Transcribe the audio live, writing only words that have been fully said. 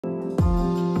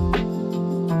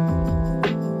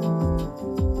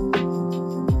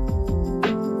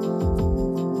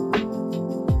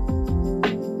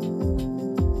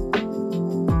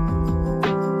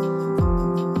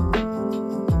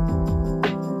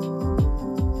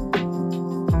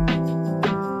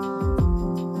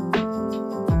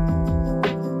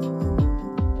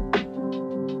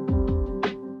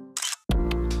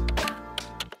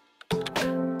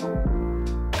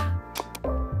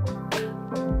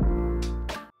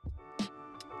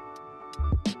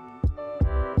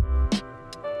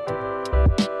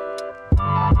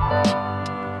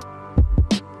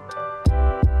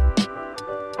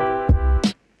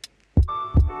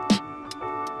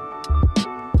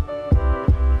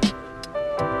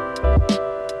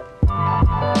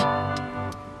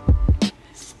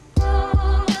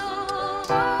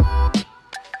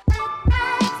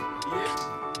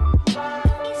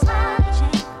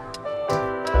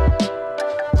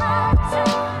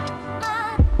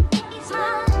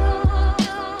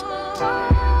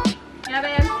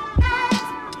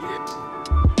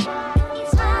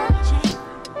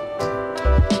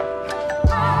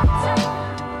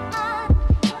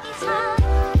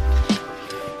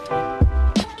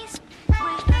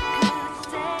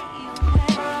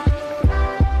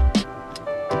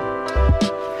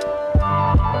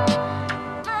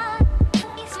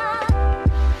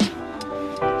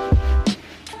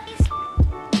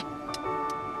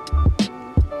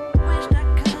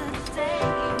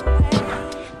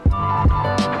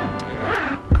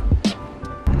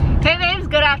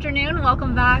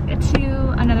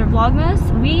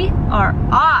we are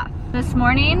off. This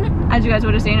morning, as you guys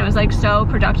would have seen, it was like so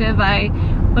productive. I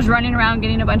was running around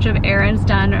getting a bunch of errands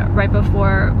done right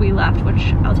before we left, which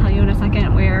I'll tell you in a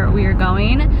second where we are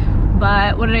going.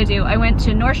 But what did I do? I went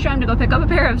to Nordstrom to go pick up a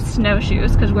pair of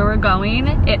snowshoes because where we're going,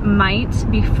 it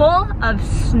might be full of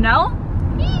snow.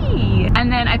 Yee!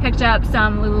 And then I picked up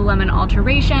some Lululemon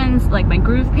alterations, like my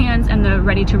groove pants and the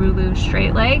Ready to Rulu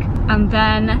straight leg. And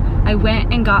then I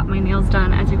went and got my nails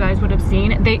done, as you guys would have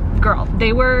seen.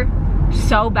 They were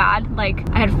so bad. Like,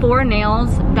 I had 4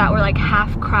 nails that were like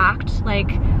half cracked. Like,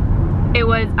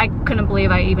 I couldn't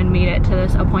believe I even made it to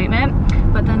this appointment.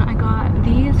 But then I got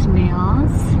these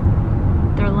nails.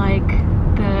 They're like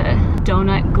the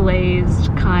donut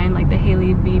glazed kind, like the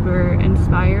Hailey Bieber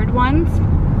inspired ones.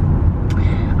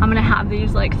 I'm gonna have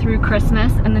these like through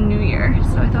Christmas and the New Year.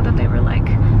 So I thought that they were like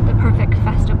the perfect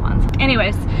festive ones.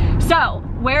 Anyways, so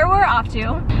where we're off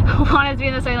to, Juan is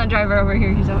being the silent driver over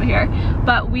here, he's over here.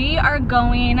 But we are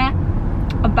going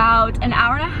about an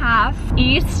hour and a half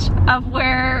east of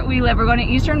where we live. We're going to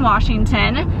Eastern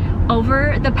Washington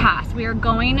over the pass. We are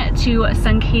going to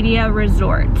Suncadia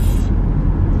Resorts.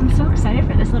 I'm so excited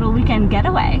for this little weekend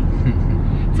getaway.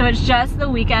 So it's just the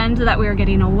weekend that we were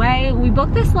getting away. We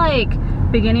booked this like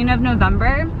beginning of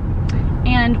November,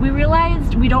 and we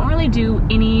realized we don't really do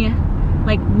any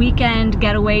like weekend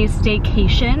getaway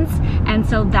staycations, and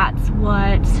so that's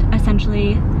what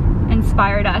essentially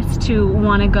inspired us to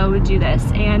want to go do this.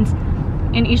 And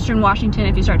in Eastern Washington,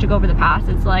 if you start to go over the pass,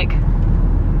 it's like,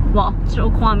 well,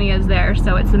 Snoqualmie is there,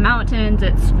 so it's the mountains,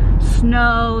 it's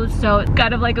snow, so it's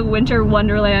kind of like a winter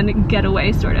wonderland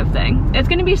getaway sort of thing. It's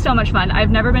gonna be so much fun.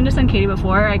 I've never been to Suncadia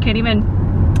before. I can't even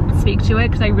speak to it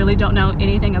because I really don't know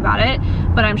anything about it,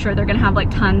 but I'm sure they're gonna have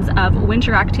like tons of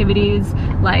winter activities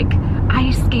like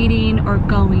ice skating or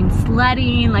going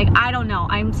sledding. Like, I don't know,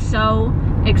 I'm so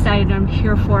excited. I'm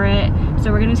here for it.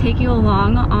 So we're gonna take you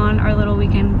along on our little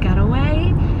weekend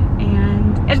getaway,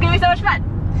 and it's gonna be so much fun.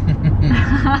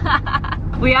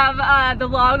 We have the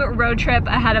long road trip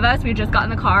ahead of us. We just got in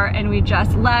the car and we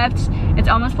just left. It's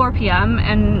almost 4 p.m.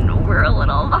 and we're a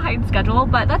little behind schedule,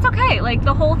 but that's okay. Like,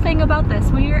 the whole thing about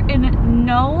this, we are in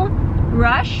no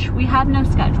rush. We have no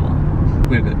schedule.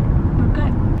 We're good. We're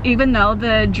good. Even though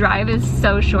the drive is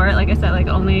so short, like I said, like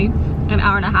only an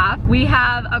hour and a half, we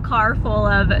have a car full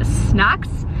of snacks.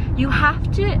 You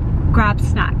have to grab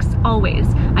snacks always.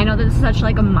 I know this is such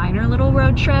like a minor little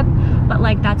road trip, but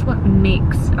like that's what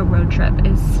makes a road trip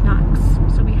is snacks.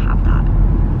 So we have that.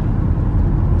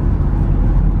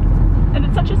 And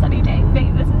it's such a sunny day.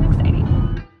 Babe, this is exciting.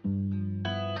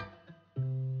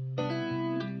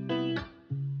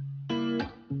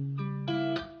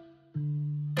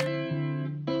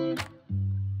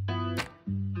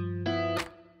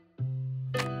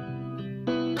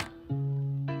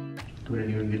 Couldn't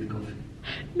even get coffee.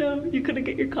 No, you couldn't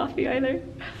get your coffee either.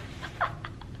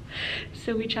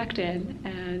 So we checked in,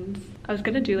 and I was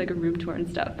gonna do like a room tour and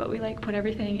stuff, but we like put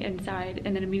everything inside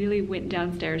and then immediately went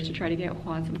downstairs to try to get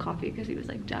Juan some coffee because he was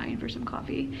like dying for some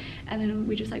coffee. And then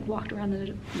we just like walked around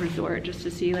the resort just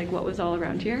to see like what was all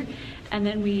around here. And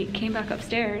then we came back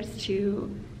upstairs to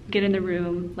get in the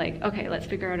room, like, okay, let's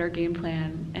figure out our game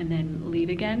plan and then leave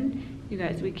again. You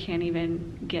guys, we can't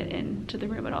even get into the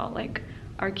room at all. Like,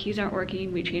 our keys aren't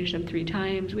working. We changed them 3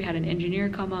 times. We had an engineer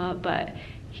come up, but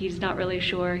he's not really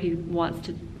sure. He wants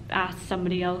to ask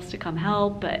somebody else to come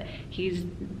help, but he's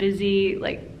busy.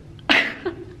 Like,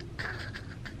 how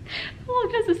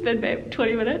long has this been, babe?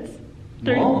 20 minutes?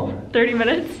 30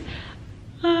 minutes?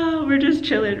 Oh, we're just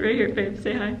chilling right here, babe.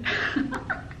 Say hi.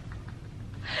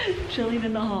 Chilling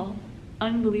in the hall.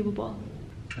 Unbelievable.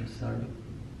 I'm starving.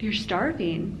 You're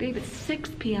starving? Babe, it's 6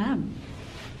 p.m.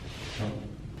 Oh,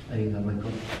 I didn't have my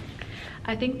coffee.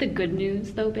 I think the good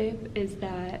news though, babe, is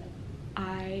that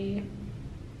I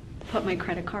put my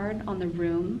credit card on the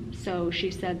room. So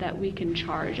she said that we can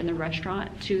charge in the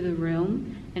restaurant to the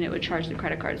room and it would charge the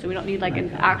credit card. So we don't need like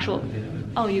an actual...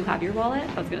 Oh, you have your wallet?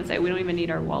 I was gonna say, we don't even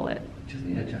need our wallet. Just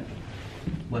need a jacket.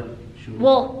 What? Shoes?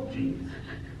 Well, Jeans.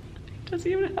 Does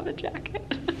he even have a jacket?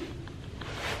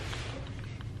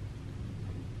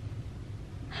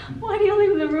 Why do you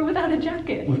leave the room without a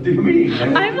jacket? What do you mean?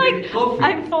 I'm like, coffee.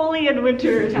 I'm fully in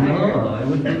winter attire. No, I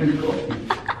want to drink coffee.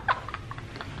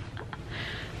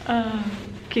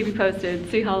 Keep you posted,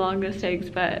 see how long this takes,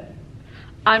 but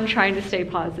I'm trying to stay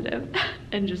positive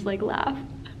and just like laugh.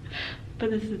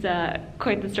 But this is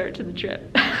quite the start to the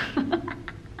trip.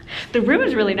 The room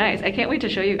is really nice. I can't wait to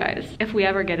show you guys if we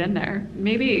ever get in there.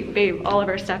 Maybe, babe, all of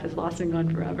our stuff is lost and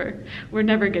gone forever. We're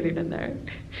never getting in there.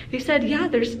 He said, yeah,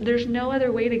 there's no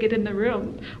other way to get in the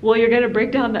room. Well, you're gonna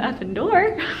break down the effing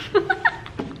door.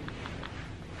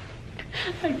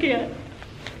 I can't.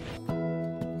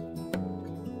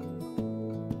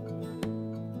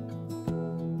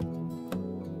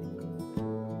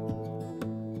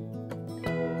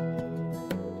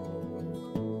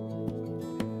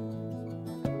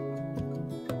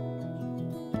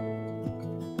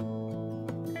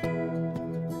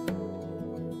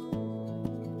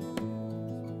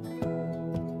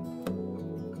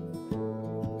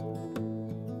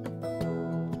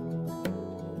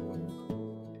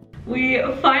 We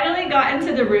finally got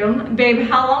into the room. Babe,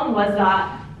 how long was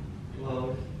that? 2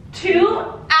 hours. 2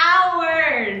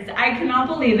 hours! I cannot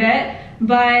believe it,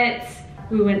 but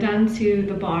we went down to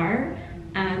the bar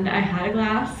and I had a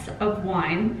glass of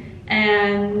wine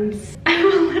and I'm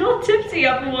a little tipsy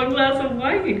off of 1 glass of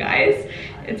wine, you guys.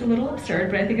 It's a little absurd,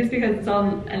 but I think it's because it's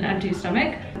on an empty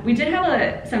stomach. We did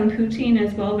have some poutine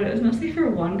as well, but it was mostly for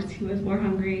Juan because he was more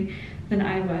hungry than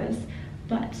I was.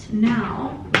 But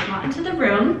now we got into the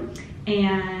room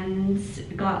and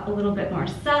got a little bit more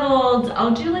settled.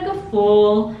 I'll do like a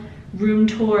full room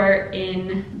tour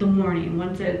in the morning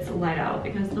once it's light out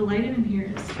because the lighting in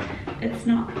here it's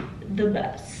not the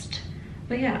best.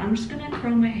 But yeah, I'm just gonna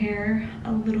curl my hair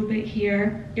a little bit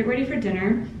here, get ready for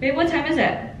dinner. Babe, what time is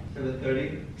it?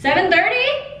 7:30.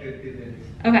 7:30? 15 minutes.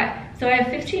 Okay, so I have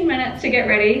 15 minutes to get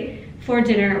ready for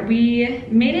dinner. We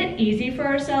made it easy for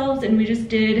ourselves and we just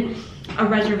did a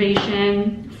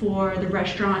reservation for the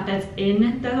restaurant that's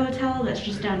in the hotel that's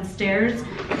just downstairs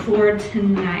for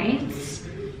tonight.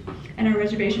 And our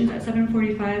reservation's at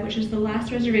 7:45, which is the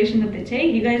last reservation that they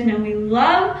take. You guys know we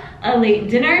love a late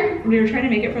dinner. We were trying to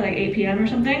make it for like 8 p.m. or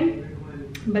something,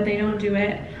 but they don't do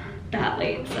it that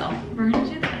late. So we're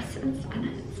gonna do this instead.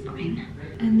 It's fine.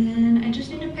 And then I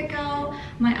just need to pick out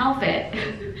my outfit.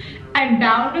 I'm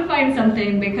bound to find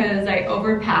something because I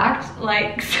overpacked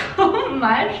like so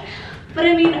much. But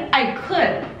I mean, I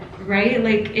could, right?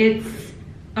 Like it's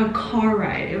a car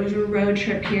ride. It was a road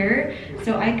trip here.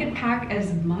 So I could pack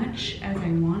as much as I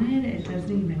wanted. It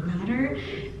doesn't even matter.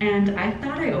 And I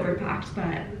thought I overpacked,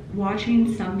 but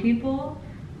watching some people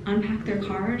unpack their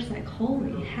cars, like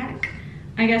holy heck.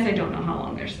 I guess I don't know how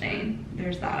long they're staying.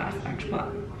 There's that aspect, but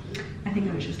I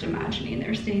think I was just imagining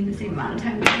they're staying the same amount of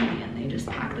time as me and they just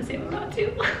pack the same amount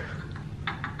too.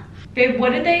 Babe, what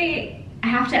did they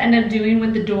have to end up doing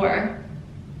with the door?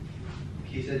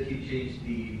 He said he changed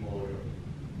the motor.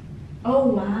 Oh,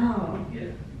 wow. Yeah.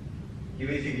 He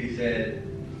basically said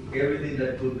everything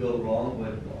that could go wrong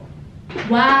went wrong.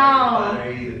 Wow. The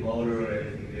battery, the motor,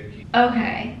 everything.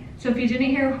 Okay, so if you didn't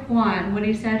hear Juan, what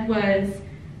he said was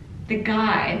the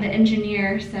guy, the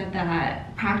engineer, said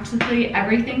that practically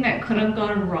everything that could have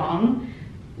gone wrong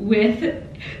with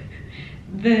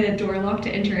the door lock to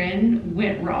enter in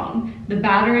went wrong. The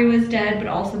battery was dead, but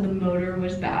also the motor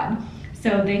was bad.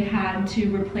 So they had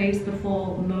to replace the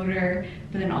full motor,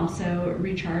 but then also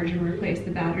recharge and replace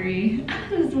the battery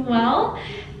as well.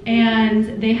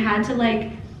 And they had to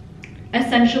like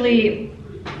essentially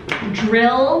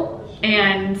drill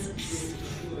and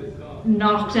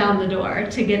knock down the door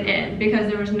to get in because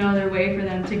there was no other way for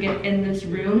them to get in this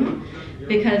room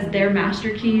because their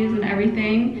master keys and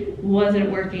everything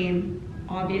wasn't working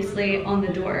obviously on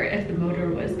the door if the motor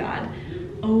was bad.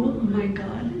 Oh my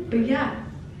god. But yeah,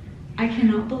 I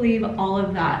cannot believe all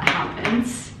of that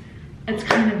happens. It's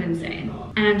kind of insane.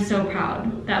 And I'm so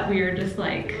proud that we are just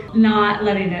like not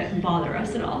letting it bother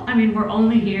us at all. I mean, we're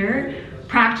only here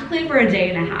practically for a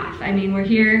day and a half. I mean, we're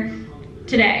here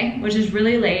today, which is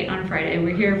really late on Friday.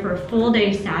 We're here for a full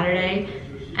day Saturday,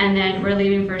 and then we're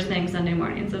leaving first thing Sunday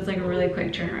morning. So it's like a really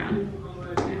quick turnaround.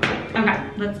 Okay,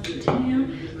 let's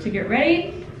continue to get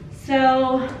ready.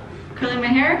 So, curling my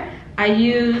hair, I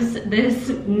use this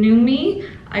Numi.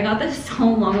 I got this so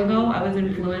long ago. I was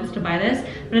influenced to buy this,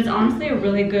 but it's honestly a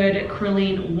really good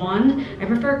curling wand. I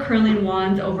prefer curling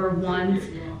wands over wands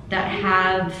that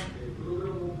have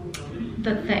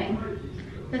the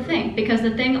thing, because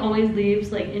the thing always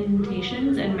leaves like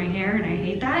indentations in my hair and I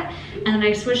hate that. And then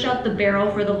I switched out the barrel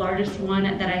for the largest one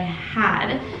that I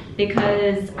had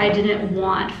because I didn't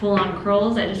want full-on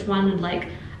curls. I just wanted like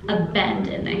a bend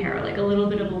in the hair, like a little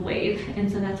bit of a wave.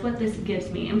 And so that's what this gives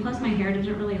me. And plus my hair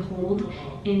doesn't really hold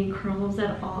any curls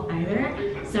at all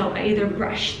either. So I either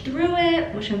brush through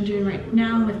it, which I'm doing right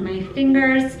now with my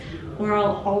fingers, or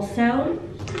I'll also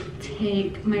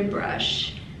take my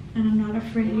brush. And I'm not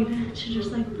afraid to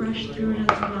just like brush through it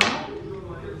as well.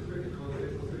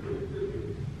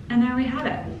 And there we have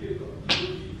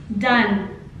it.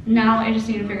 Done. Now I just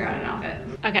need to figure out an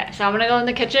outfit. Okay, so I'm gonna go in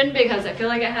the kitchen because I feel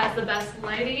like it has the best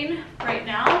lighting right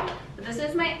now. But this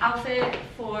is my outfit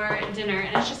for dinner,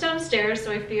 and it's just downstairs,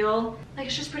 so I feel like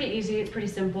it's just pretty easy, it's pretty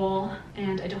simple,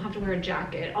 and I don't have to wear a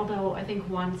jacket. Although I think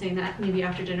Juan's saying that maybe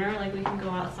after dinner, like we can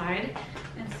go outside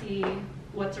and see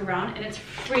what's around. And it's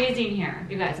freezing here,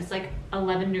 you guys. It's like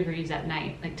 11 degrees at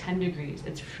night, like 10 degrees.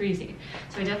 It's freezing.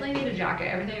 So I definitely need a jacket.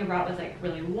 Everything I brought was like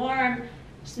really warm.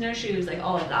 Snowshoes, like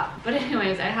all of that. But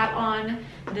anyways, I have on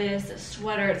this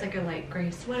sweater. It's like a light gray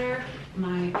sweater.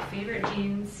 My favorite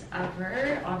jeans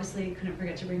ever. Obviously couldn't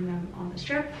forget to bring them on this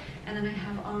trip. And then I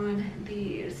have on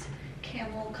these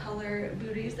camel color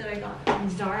booties that I got from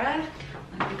Zara.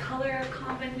 Like the color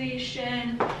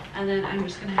combination. And then I'm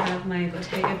just gonna have my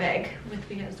Bottega bag with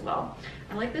me as well.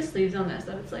 I like the sleeves on this,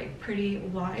 that it's like pretty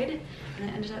wide. And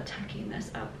I ended up tucking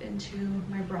this up into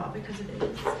my bra because it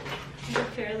is a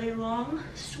fairly long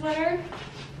sweater.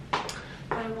 But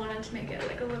I wanted to make it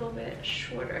like a little bit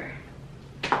shorter.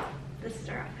 This is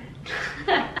our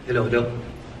outfit. Hello, hello.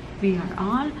 We are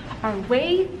on our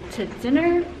way to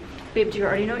dinner. Babe, do you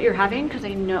already know what you're having? Because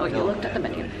I know you looked at the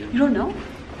menu. You don't know?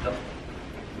 No.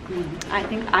 I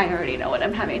think I already know what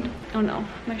I'm having. Oh no,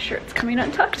 my shirt's coming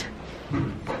untucked.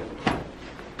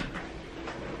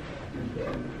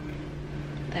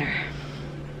 There.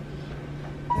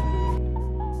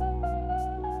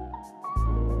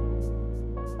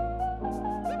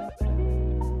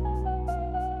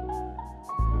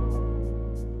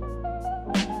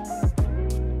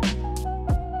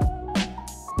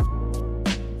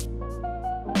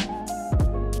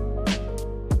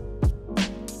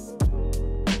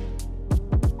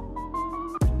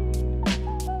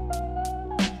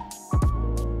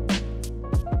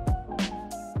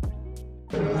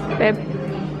 Babe.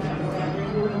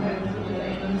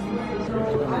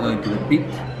 Going to the pit.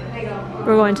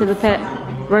 We're going to the pit.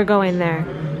 We're going there.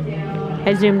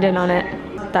 I zoomed in on it.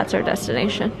 That's our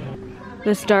destination.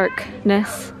 This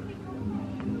darkness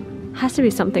has to be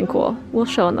something cool. We'll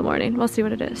show in the morning. We'll see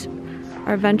what it is.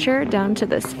 Our venture down to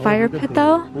this fire pit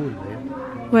though.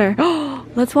 Where? Oh,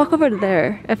 let's walk over to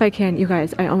there if I can. You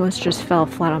guys, I almost just fell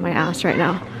flat on my ass right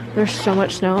now. There's so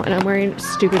much snow and I'm wearing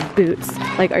stupid boots.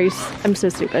 Like, I'm so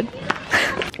stupid.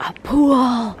 A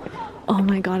pool. Oh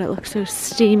my God, it looks so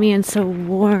steamy and so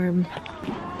warm.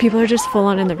 People are just full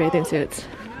on in their bathing suits.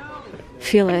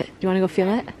 Feel it. Do you want to go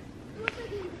feel it?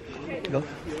 Go.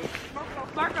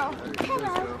 Marco.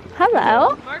 Hello.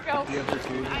 Hello. Marco.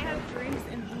 I have drinks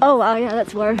in Oh wow, yeah,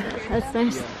 that's warm. That's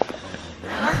nice.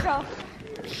 Marco.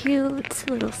 Cute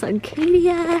little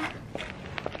Suncadia.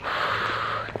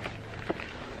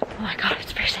 Oh my God,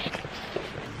 it's freezing.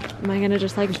 Am I gonna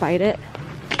just like bite it?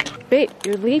 Babe,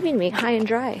 you're leaving me high and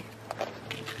dry.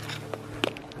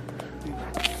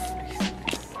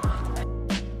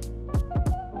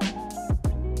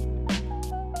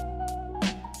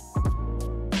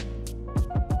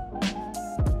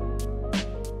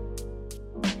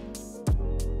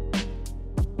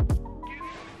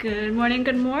 Good morning,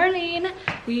 good morning.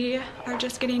 We are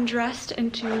just getting dressed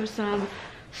into some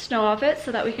snow outfits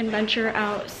so that we can venture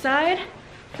outside.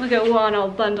 Look at Juan all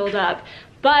bundled up.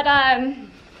 But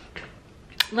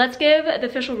let's give the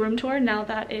official room tour now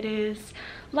that it is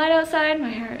light outside. My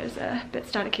hair is a bit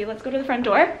staticky. Let's go to the front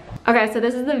door. Okay, so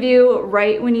this is the view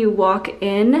right when you walk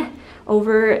in.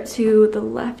 Over to the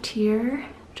left here,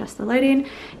 just the lighting,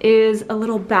 is a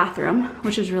little bathroom,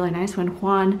 which is really nice. When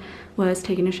Juan was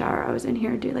taking a shower, I was in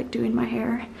here doing my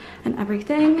hair and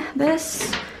everything.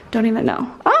 This, don't even know.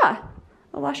 Ah,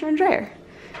 a washer and dryer.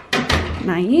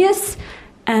 Nice.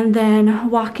 And then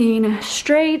walking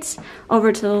straight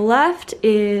over to the left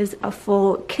is a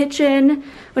full kitchen,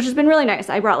 which has been really nice.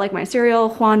 I brought like my cereal.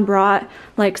 Juan brought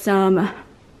like some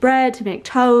bread to make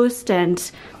toast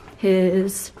and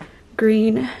his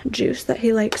green juice that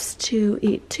he likes to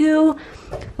eat too.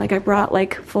 Like I brought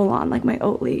like full on like my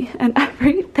Oatly and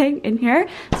everything in here.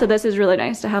 So this is really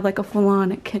nice to have like a full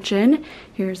on kitchen.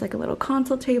 Here's like a little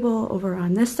console table over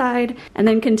on this side. And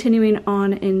then continuing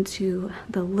on into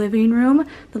the living room.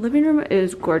 The living room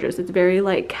is gorgeous. It's very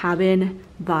like cabin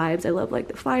vibes. I love like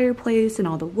the fireplace and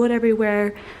all the wood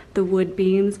everywhere. The wood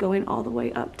beams going all the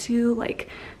way up to like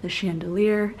the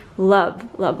chandelier.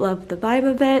 Love, love, love the vibe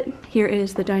of it. Here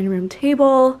is the dining room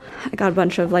table. I got a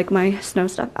bunch of like my snow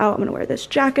stuff out. I'm gonna wear this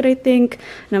jacket, I think,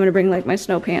 and I'm gonna bring like my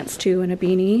snow pants too and a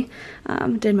beanie.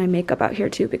 Did my makeup out here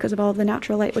too because of all of the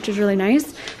natural light, which is really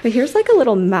nice. But here's like a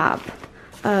little map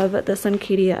of the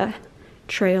Suncadia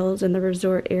trails in the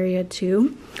resort area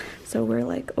too. So we're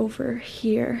like over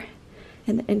here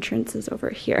and the entrance is over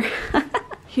here.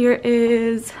 Here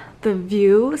is the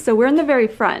view. So we're in the very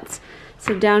front.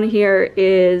 So down here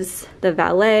is the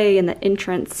valet and the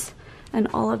entrance and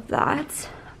all of that.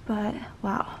 But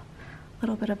wow,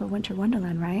 little bit of a winter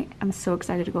wonderland, right? I'm so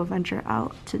excited to go venture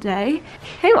out today.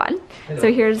 Hey, Juan.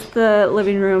 So here's the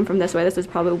living room from this way. This is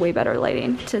probably way better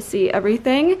lighting to see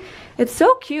everything. It's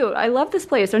so cute. I love this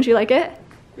place. Don't you like it?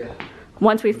 Yeah.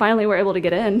 Once we finally were able to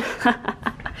get in.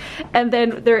 And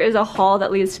then there is a hall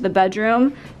that leads to the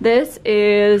bedroom. This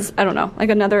is, I don't know, like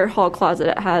another hall closet.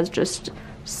 It has just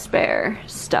spare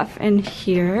stuff in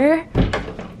here.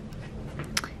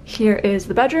 Here is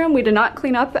the bedroom. We did not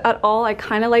clean up at all. I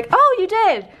kind of like, oh, you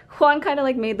did. Juan kind of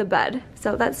like made the bed.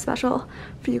 So that's special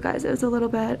for you guys. It was a little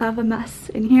bit of a mess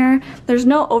in here. There's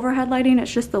no overhead lighting.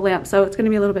 It's just the lamp. So it's going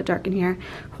to be a little bit dark in here.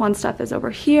 Juan's stuff is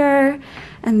over here.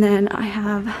 And then I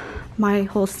have my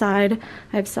whole side.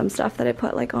 I have some stuff that I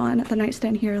put like on the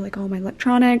nightstand here, like all my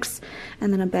electronics,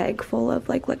 and then a bag full of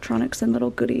like electronics and little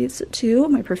goodies too.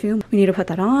 My perfume. We need to put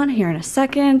that on here in a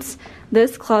second.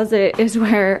 This closet is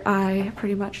where I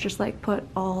pretty much just like put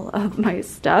all of my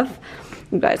stuff.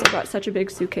 You guys, I brought such a big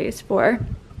suitcase for,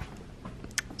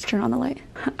 let's turn on the light.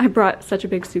 I brought such a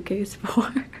big suitcase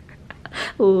for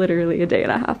literally a day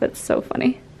and a half. It's so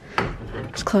funny.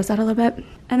 Just close that a little bit.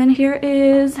 And then here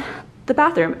is the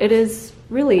bathroom. It is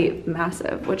really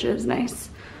massive, which is nice.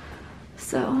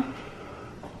 So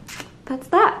that's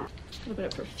that. A little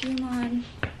bit of perfume on.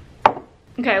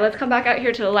 Okay, let's come back out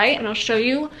here to the light and I'll show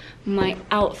you my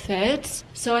outfit.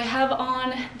 So I have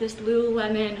on this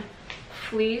Lululemon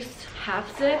fleece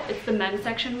half zip. It's the men's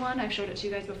section one. I've showed it to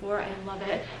you guys before. I love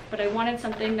it. But I wanted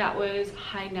something that was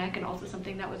high neck and also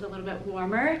something that was a little bit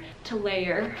warmer to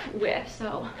layer with.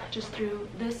 So just threw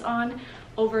this on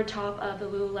over top of the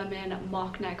Lululemon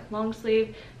mock neck long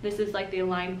sleeve. This is like the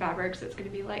Align fabric, so it's going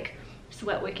to be like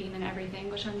sweat wicking and everything,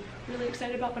 which I'm really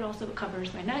excited about, but also it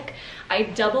covers my neck. I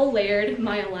double layered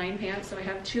my Align pants, so I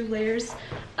have 2 layers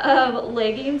of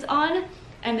leggings on.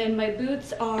 And then my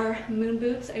boots are moon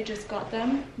boots. I just got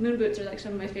them. Moon boots are like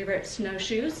some of my favorite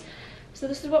snowshoes. So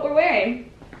this is what we're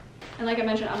wearing. And like I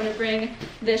mentioned, I'm gonna bring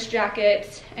this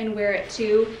jacket and wear it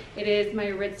too. It is my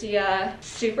Aritzia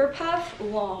Super Puff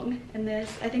long. And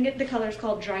this, I think the color is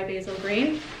called Dry Basil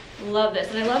Green. Love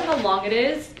this. And I love how long it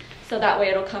is. So that way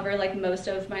it'll cover like most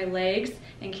of my legs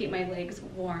and keep my legs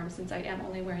warm since I am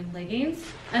only wearing leggings.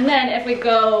 And then if we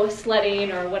go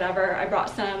sledding or whatever, I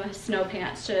brought some snow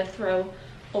pants to throw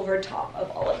over top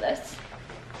of all of this.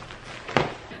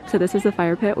 So this is the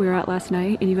fire pit we were at last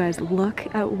night, and you guys look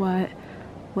at what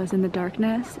was in the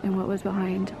darkness and what was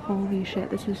behind. Holy shit,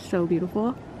 this is so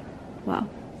beautiful. Wow.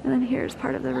 And then here's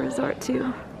part of the resort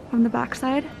too from the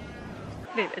backside.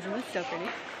 Babe, isn't this so pretty?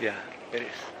 Yeah, it is.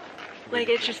 Like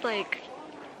it's just like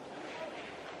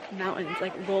mountains,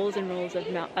 like rolls and rolls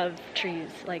of trees.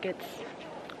 Like it's,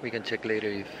 We can check later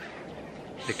if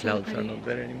the clouds are not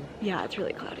there anymore. yeah, it's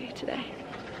really cloudy today.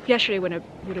 Yesterday would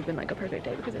have been like a perfect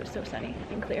day because it was so sunny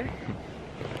and clear.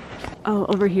 Oh,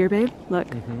 over here, babe, look.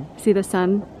 See the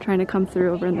sun trying to come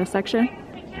through over in this section?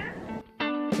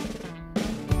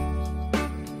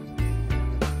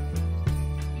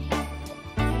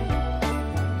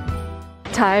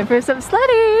 Time for some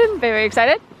sledding. Babe, are you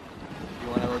excited? You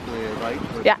want to go to the right?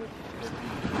 Yeah.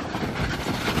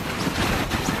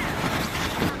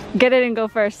 Get in and go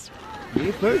first.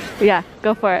 Me first? Yeah,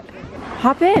 go for it.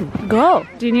 Hop in, go.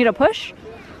 Do you need a push?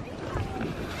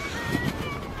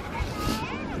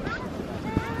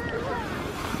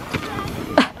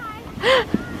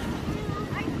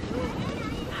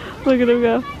 Look at him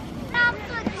go.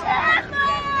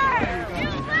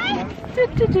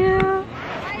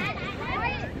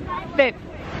 Babe,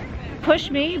 push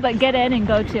me, but get in and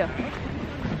go too.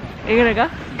 Are you gonna go?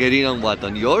 Getting on what?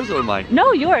 On yours or mine?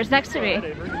 No, yours, next to me.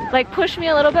 Like push me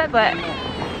a little bit, but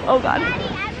oh god.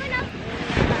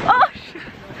 Oh!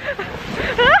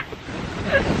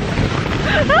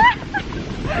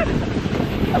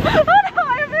 Oh no,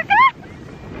 I forgot!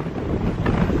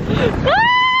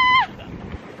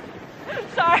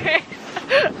 Sorry.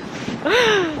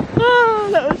 Oh,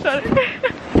 that was funny.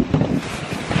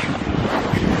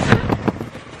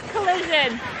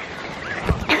 Collision.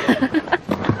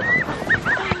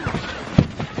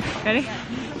 Ready?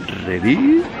 Ready?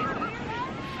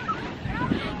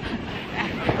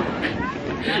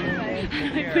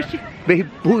 Babe,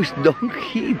 push, don't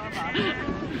hit.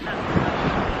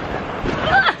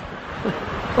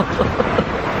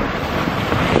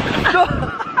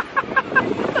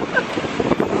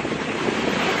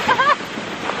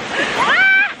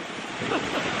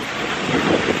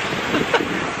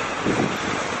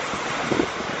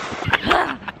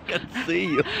 I can see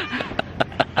you.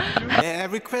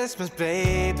 Merry Christmas,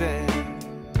 baby.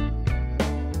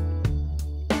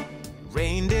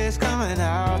 Reindeer's coming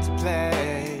out to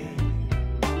play.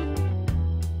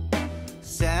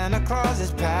 Santa Santa Claus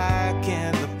is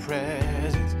packing the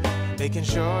presents, making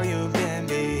sure you've been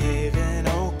behaving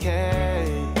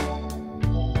okay.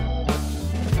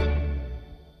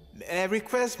 Merry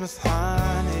Christmas,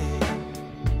 honey.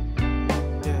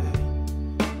 Yeah.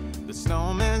 The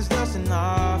snowman's dusting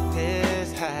off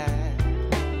his hat,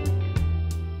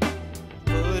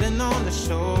 putting on the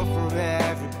show for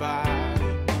everybody,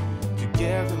 to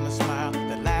give them a smile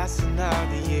that lasts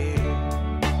another year.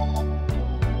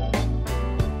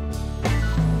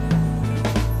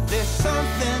 There's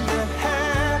something that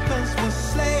happens when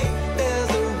sleigh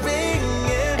bells are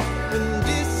ringing, when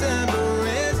December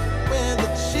ends, when the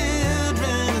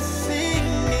children are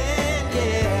singing,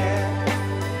 yeah.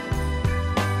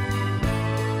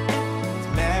 It's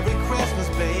Merry Christmas,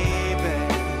 baby.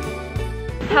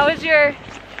 How was your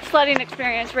sledding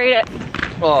experience? Rate it.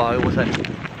 Oh, it was an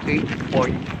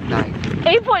 8.9.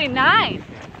 8.9.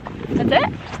 That's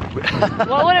it?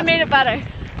 What would have made it better?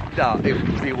 Yeah,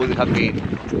 if it would have been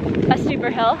A steeper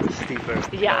hill? steeper.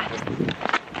 Yeah.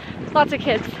 Lots of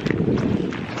kids.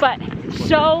 But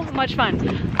so much fun.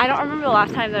 I don't remember the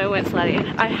last time that I went sledding.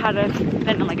 I had to have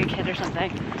been like a kid or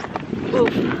something.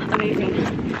 Oof, amazing.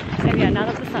 And yeah, now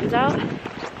that the sun's out,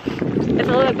 it's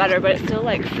a little bit better, but it's still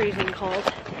like freezing cold.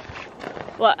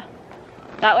 What?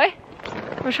 That way?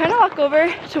 We're trying to walk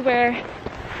over to where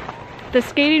the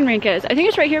skating rink is. I think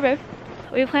it's right here, babe.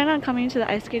 We plan on coming to the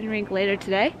ice skating rink later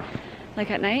today, like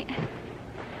at night.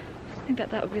 I think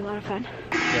that would be a lot of fun.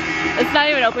 Yeah. It's not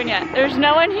even open yet. There's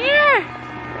no one here.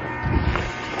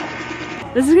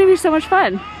 This is gonna be so much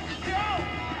fun.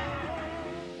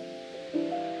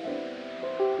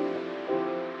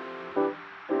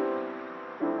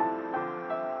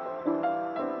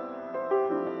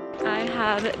 I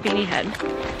have beanie head,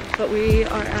 but we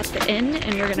are at the inn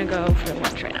and we're gonna go for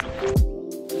lunch right now.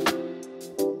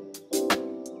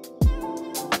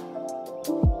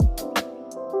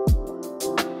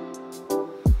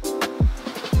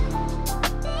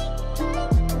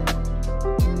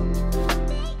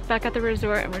 Back at the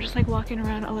resort and we're just like walking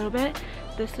around a little bit.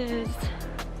 This is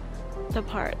the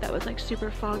part that was like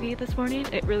super foggy this morning.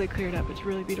 It really cleared up. It's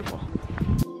really beautiful.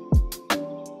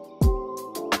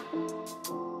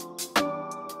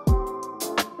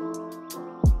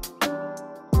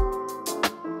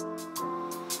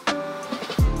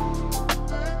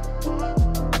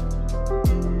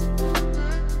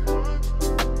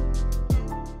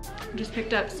 Just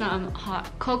picked up some hot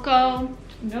cocoa,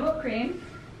 no whipped cream.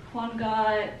 Juan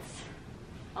got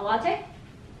a latte?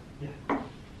 Yeah.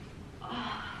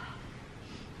 Oh,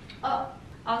 I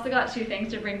also got 2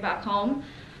 things to bring back home.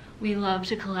 We love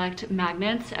to collect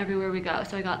magnets everywhere we go.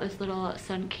 So I got this little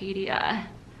Suncadia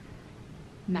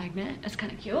magnet. It's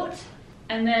kind of cute.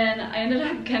 And then I ended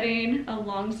up getting a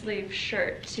long sleeve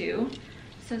shirt too.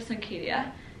 So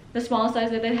Suncadia. The smallest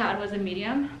size that they had was a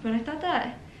medium, but I thought that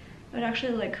it would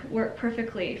actually like work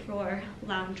perfectly for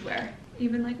loungewear.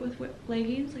 Even like with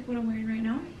leggings, like what I'm wearing right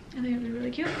now. I think it'd be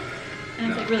really cute. And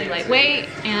it's like really lightweight,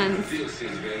 and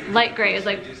light gray is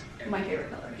like my favorite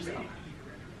color, so.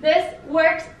 This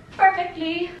works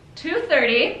perfectly.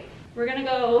 2:30, we're gonna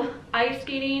go ice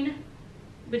skating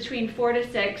between 4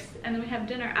 to 6, and then we have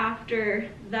dinner after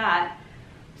that.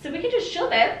 So we can just chill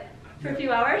there for a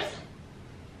few hours.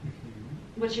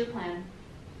 What's your plan?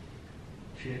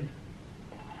 Chill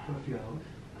for a few hours.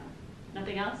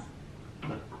 Nothing else?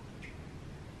 No.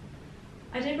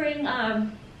 I did bring a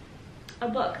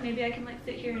book. Maybe I can like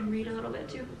sit here and read a little bit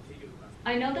too.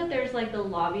 I know that there's like the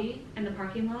lobby and the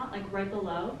parking lot like right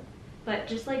below, but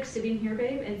just like sitting here,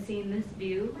 babe, and seeing this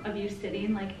view of you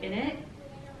sitting like in it,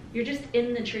 you're just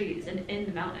in the trees and in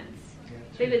the mountains. Yeah,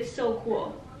 Babe, it's so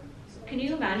cool. Can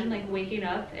you imagine like waking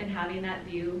up and having that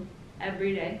view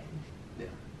every day? Yeah.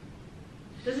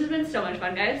 This has been so much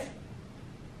fun, guys.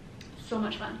 So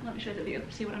much fun. Let me show you the view,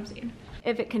 see what I'm seeing.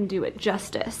 If it can do it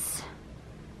justice.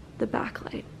 The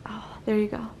backlight. Oh, there you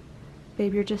go.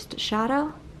 Babe, you're just a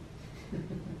shadow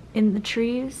in the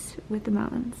trees with the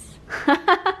mountains.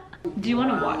 Do you want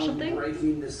to watch something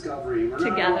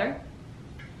together?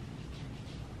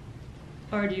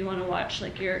 Or do you want to watch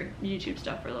like your YouTube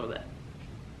stuff for a little bit?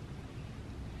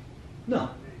 No.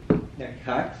 Like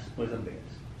hacks or something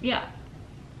else. Yeah.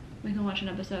 We can watch an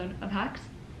episode of Hacks.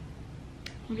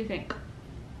 What do you think?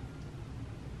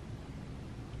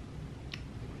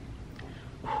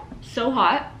 So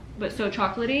hot, but so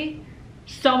chocolatey.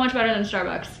 So much better than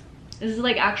Starbucks. This is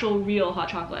like actual real hot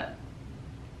chocolate.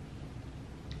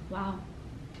 Wow.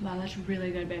 Wow, that's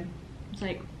really good, babe. It's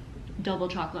like double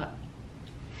chocolate.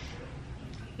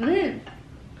 Mm.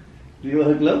 Do you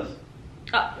want to close?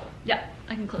 Oh, yeah,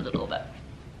 I can close it a little bit.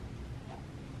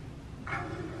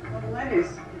 Well,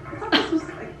 lettuce. I thought this was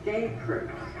like day cruise.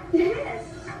 Yes,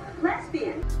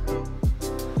 lesbian.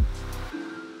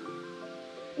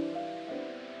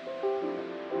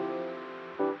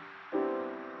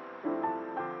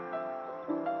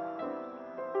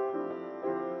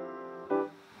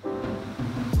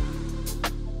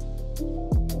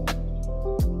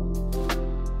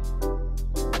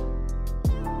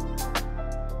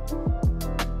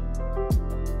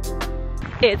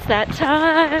 It's that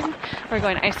time. We're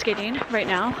going ice skating right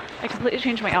now. I completely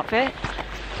changed my outfit.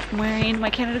 I'm wearing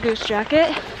my Canada Goose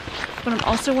jacket, but I'm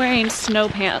also wearing snow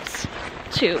pants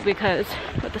too because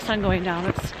with the sun going down,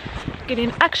 it's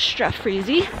getting extra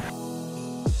freezy.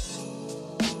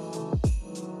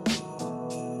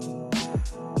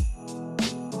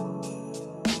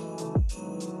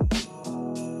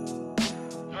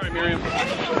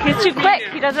 He's too quick.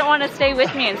 He doesn't want to stay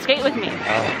with me and skate with me.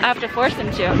 I have to force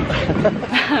him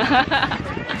to.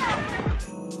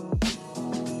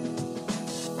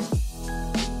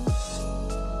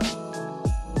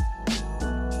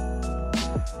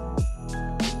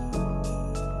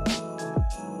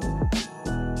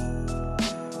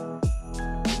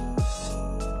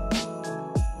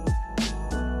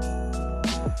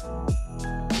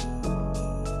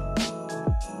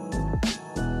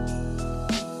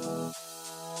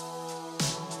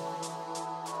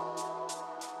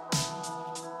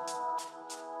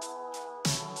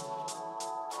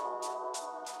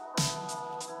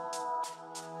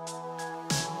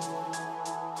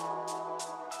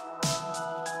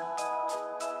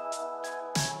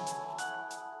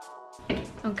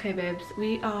 Okay babes,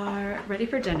 we are ready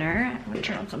for dinner. I'm gonna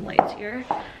turn on some lights here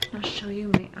and I'll show you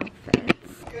my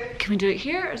outfits. Can we do it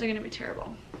here or is it gonna be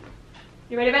terrible?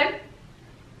 You ready, babe?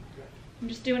 I'm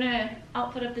just doing an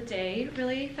outfit of the day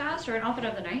really fast, or an outfit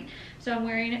of the night. So I'm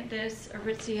wearing this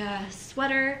Aritzia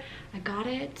sweater. I got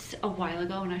it a while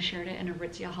ago and I shared it in a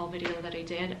Aritzia haul video that I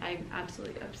did. I'm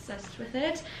absolutely obsessed with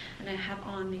it. And I have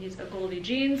on these Goldie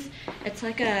jeans. It's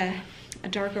like a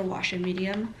darker wash, a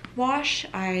medium wash.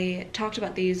 I talked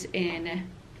about these in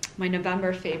my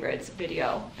November favorites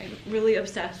video. I'm really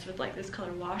obsessed with like this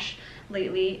color wash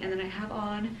lately. And then I have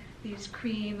on these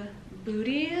cream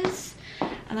booties.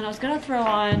 And then I was gonna throw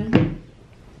on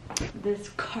this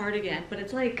cardigan, but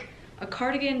it's like a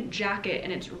cardigan jacket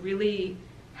and it's really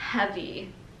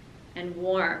heavy and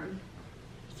warm.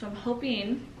 So I'm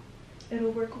hoping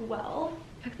it'll work well.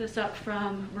 Pick this up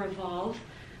from Revolve.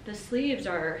 The sleeves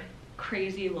are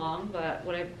crazy long, but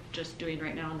what I'm just doing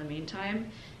right now in the meantime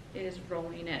is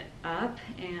rolling it up,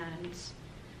 and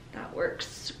that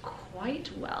works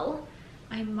quite well.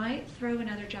 I might throw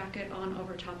another jacket on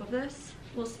over top of this.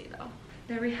 We'll see though.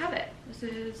 There we have it. This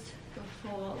is the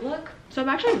full look. So I'm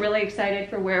actually really excited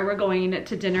for where we're going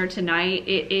to dinner tonight.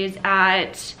 It is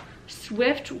at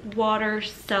Swiftwater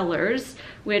Cellars,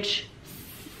 which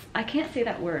I can't say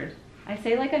that word. I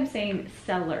say like I'm saying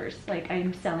sellers, like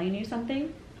I'm selling you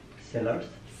something. Sellers?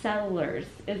 Cellars.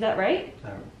 Is that right?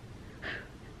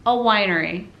 A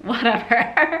winery,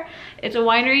 whatever. It's a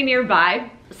winery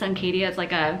nearby. Suncadia is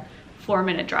like a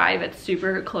 4-minute drive. It's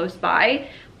super close by,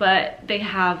 but they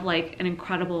have like an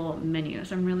incredible menu.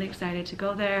 So I'm really excited to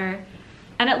go there.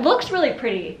 And it looks really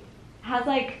pretty. It has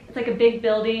like, it's like a big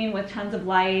building with tons of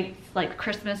lights, like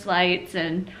Christmas lights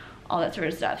and all that sort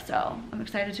of stuff. So I'm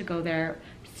excited to go there,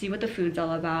 see what the food's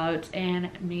all about, and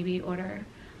maybe order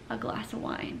a glass of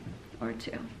wine or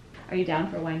two. Are you down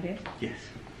for wine, babe? Yes.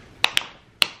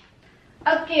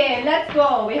 Okay, let's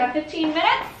go. We have 15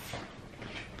 minutes.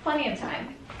 Plenty of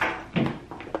time.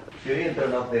 You didn't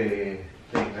turn off the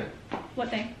thing, right? What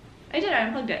thing? I did, I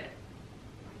unplugged it.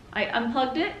 I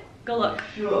unplugged it. Go look.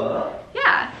 Sure.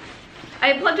 Yeah.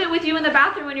 I unplugged it with you in the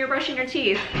bathroom when you were brushing your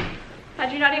teeth.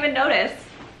 How'd you not even notice?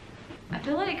 I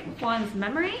feel like Juan's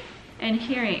memory and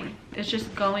hearing is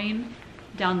just going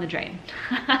down the drain.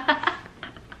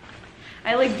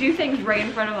 I like do things right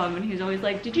in front of him and he's always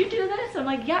like, did you do this? I'm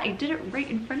like, yeah, I did it right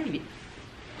in front of you.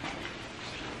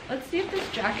 Let's see if this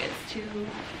jacket's too,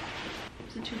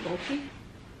 is it too bulky?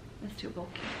 It's too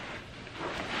bulky.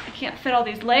 I can't fit all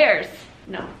these layers.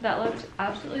 No, that looked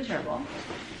absolutely terrible.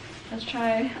 Let's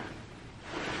try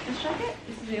this jacket.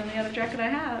 This is the only other jacket I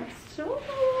have. So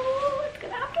it's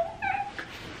gonna have to work.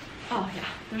 Oh yeah,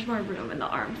 there's more room in the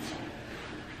arms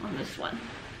on this one,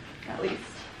 at least.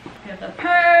 We have the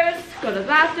purse, go to the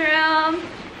bathroom.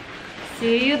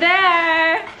 See you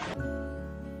there.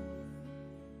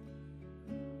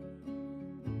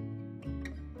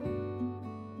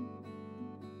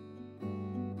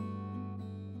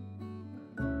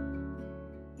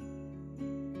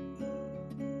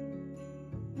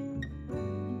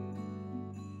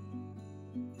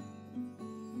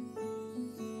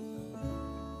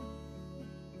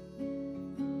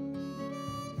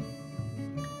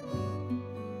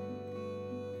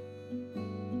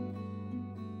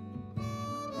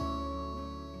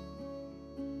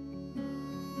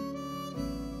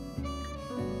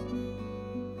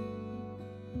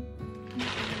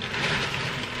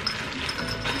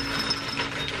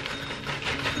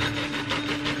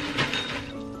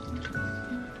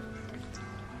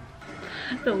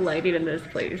 The lighting in this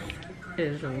place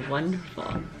is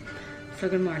wonderful. So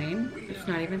good morning. It's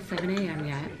not even 7 a.m.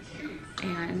 yet.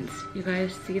 And you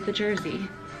guys see the jersey.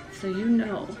 So you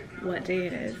know what day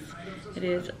it is. It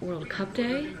is World Cup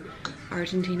Day.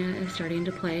 Argentina is starting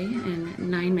to play in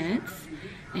 9 minutes.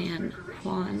 And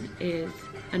Juan is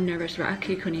a nervous wreck.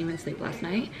 He couldn't even sleep last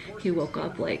night. He woke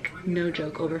up, like, no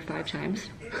joke, over 5 times.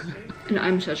 And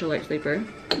I'm such a light sleeper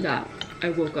that I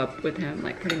woke up with him,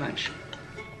 like, pretty much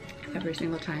every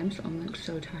single time. So I'm, like,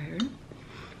 so tired.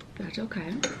 But that's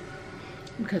okay,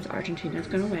 because Argentina's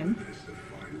gonna win.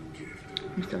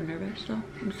 I'm so nervous though.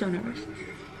 I'm so nervous.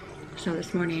 So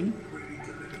this morning,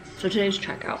 so today's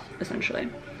checkout, essentially.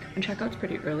 And checkout's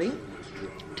pretty early.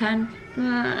 10,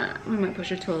 we might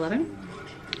push it to 11.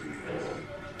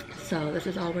 So this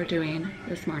is all we're doing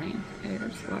this morning,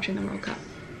 is watching the World Cup.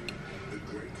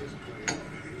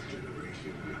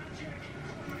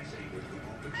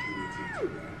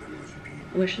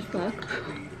 Wish us luck.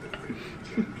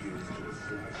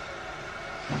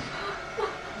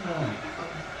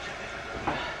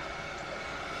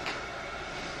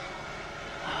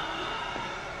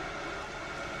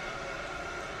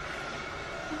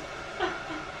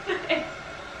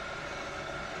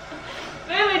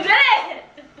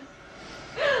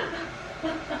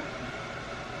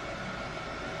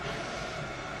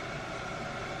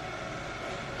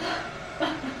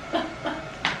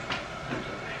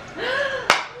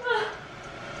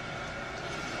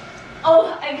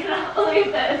 Oh, I cannot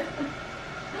believe this.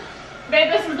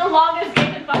 Babe, this is the longest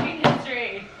game in fucking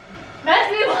history.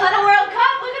 Messi won a World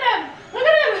Cup! Look at him! Look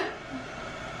at him!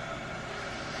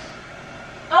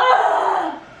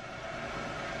 Ah!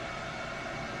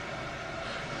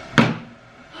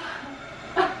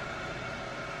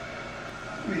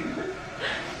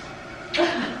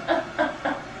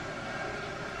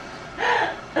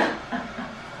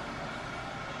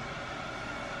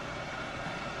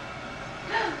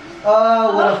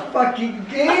 Oh, what a fucking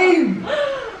game!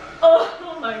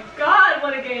 Oh my god,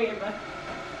 what a game!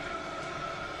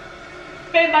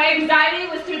 Babe, my anxiety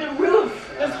was through the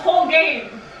roof this whole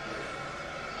game.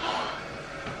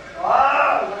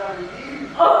 Ah, what a relief!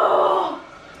 Oh!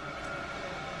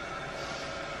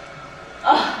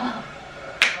 Oh,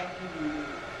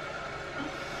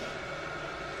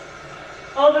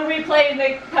 oh, the replay and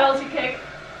the penalty kick.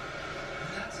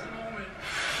 That's the moment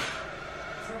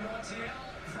for Montiel,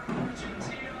 for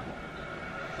Argentina,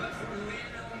 but for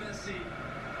Lionel Messi.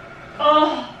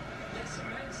 Oh. It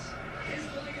cements his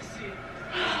legacy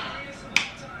as the greatest of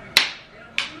all time. In a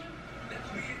moment that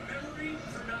will be in memory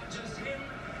for not just him,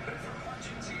 but for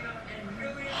Argentina and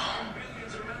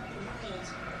billions around the world.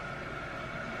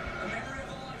 A memory of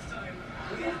a lifetime.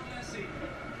 Lionel Messi,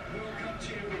 World Cup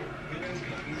champion.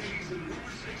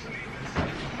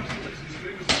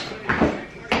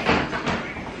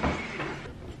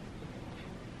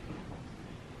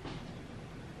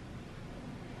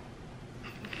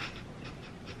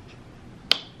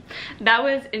 That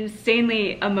was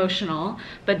insanely emotional,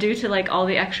 but due to like all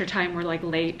the extra time, we're like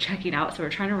late checking out, so we're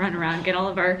trying to run around, get all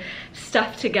of our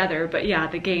stuff together. But yeah,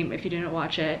 the game, if you didn't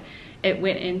watch it, it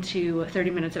went into 30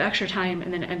 minutes of extra time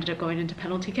and then ended up going into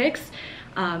penalty kicks.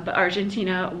 But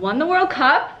Argentina won the World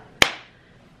Cup.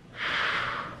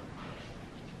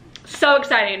 So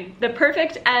exciting. The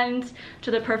perfect end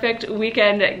to the perfect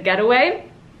weekend getaway.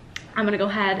 I'm gonna go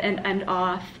ahead and end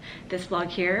off this vlog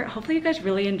here. Hopefully you guys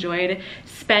really enjoyed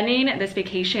spending this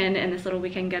vacation and this little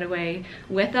weekend getaway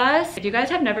with us. If you guys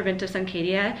have never been to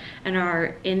Suncadia and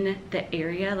are in the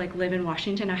area, like live in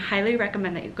Washington, I highly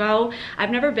recommend that you go.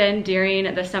 I've never been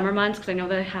during the summer months because I know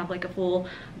they have like a full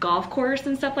golf course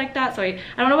and stuff like that. So I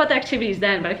don't know about the activities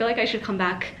then, but I feel like I should come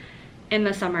back in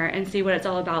the summer and see what it's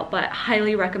all about. But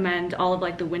highly recommend all of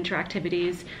like the winter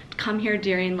activities. Come here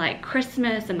during like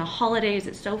Christmas and the holidays.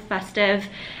 It's so festive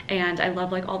and I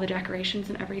love like all the decorations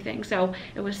and everything. So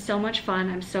it was so much fun.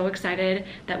 I'm so excited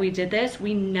that we did this.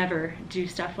 We never do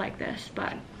stuff like this.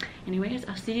 But anyways,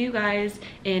 I'll see you guys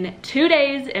in 2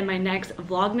 days in my next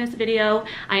Vlogmas video.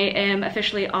 I am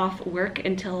officially off work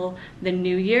until the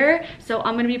new year, so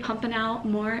I'm gonna be pumping out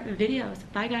more videos.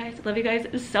 Bye guys, love you guys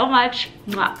so much.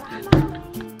 Mwah.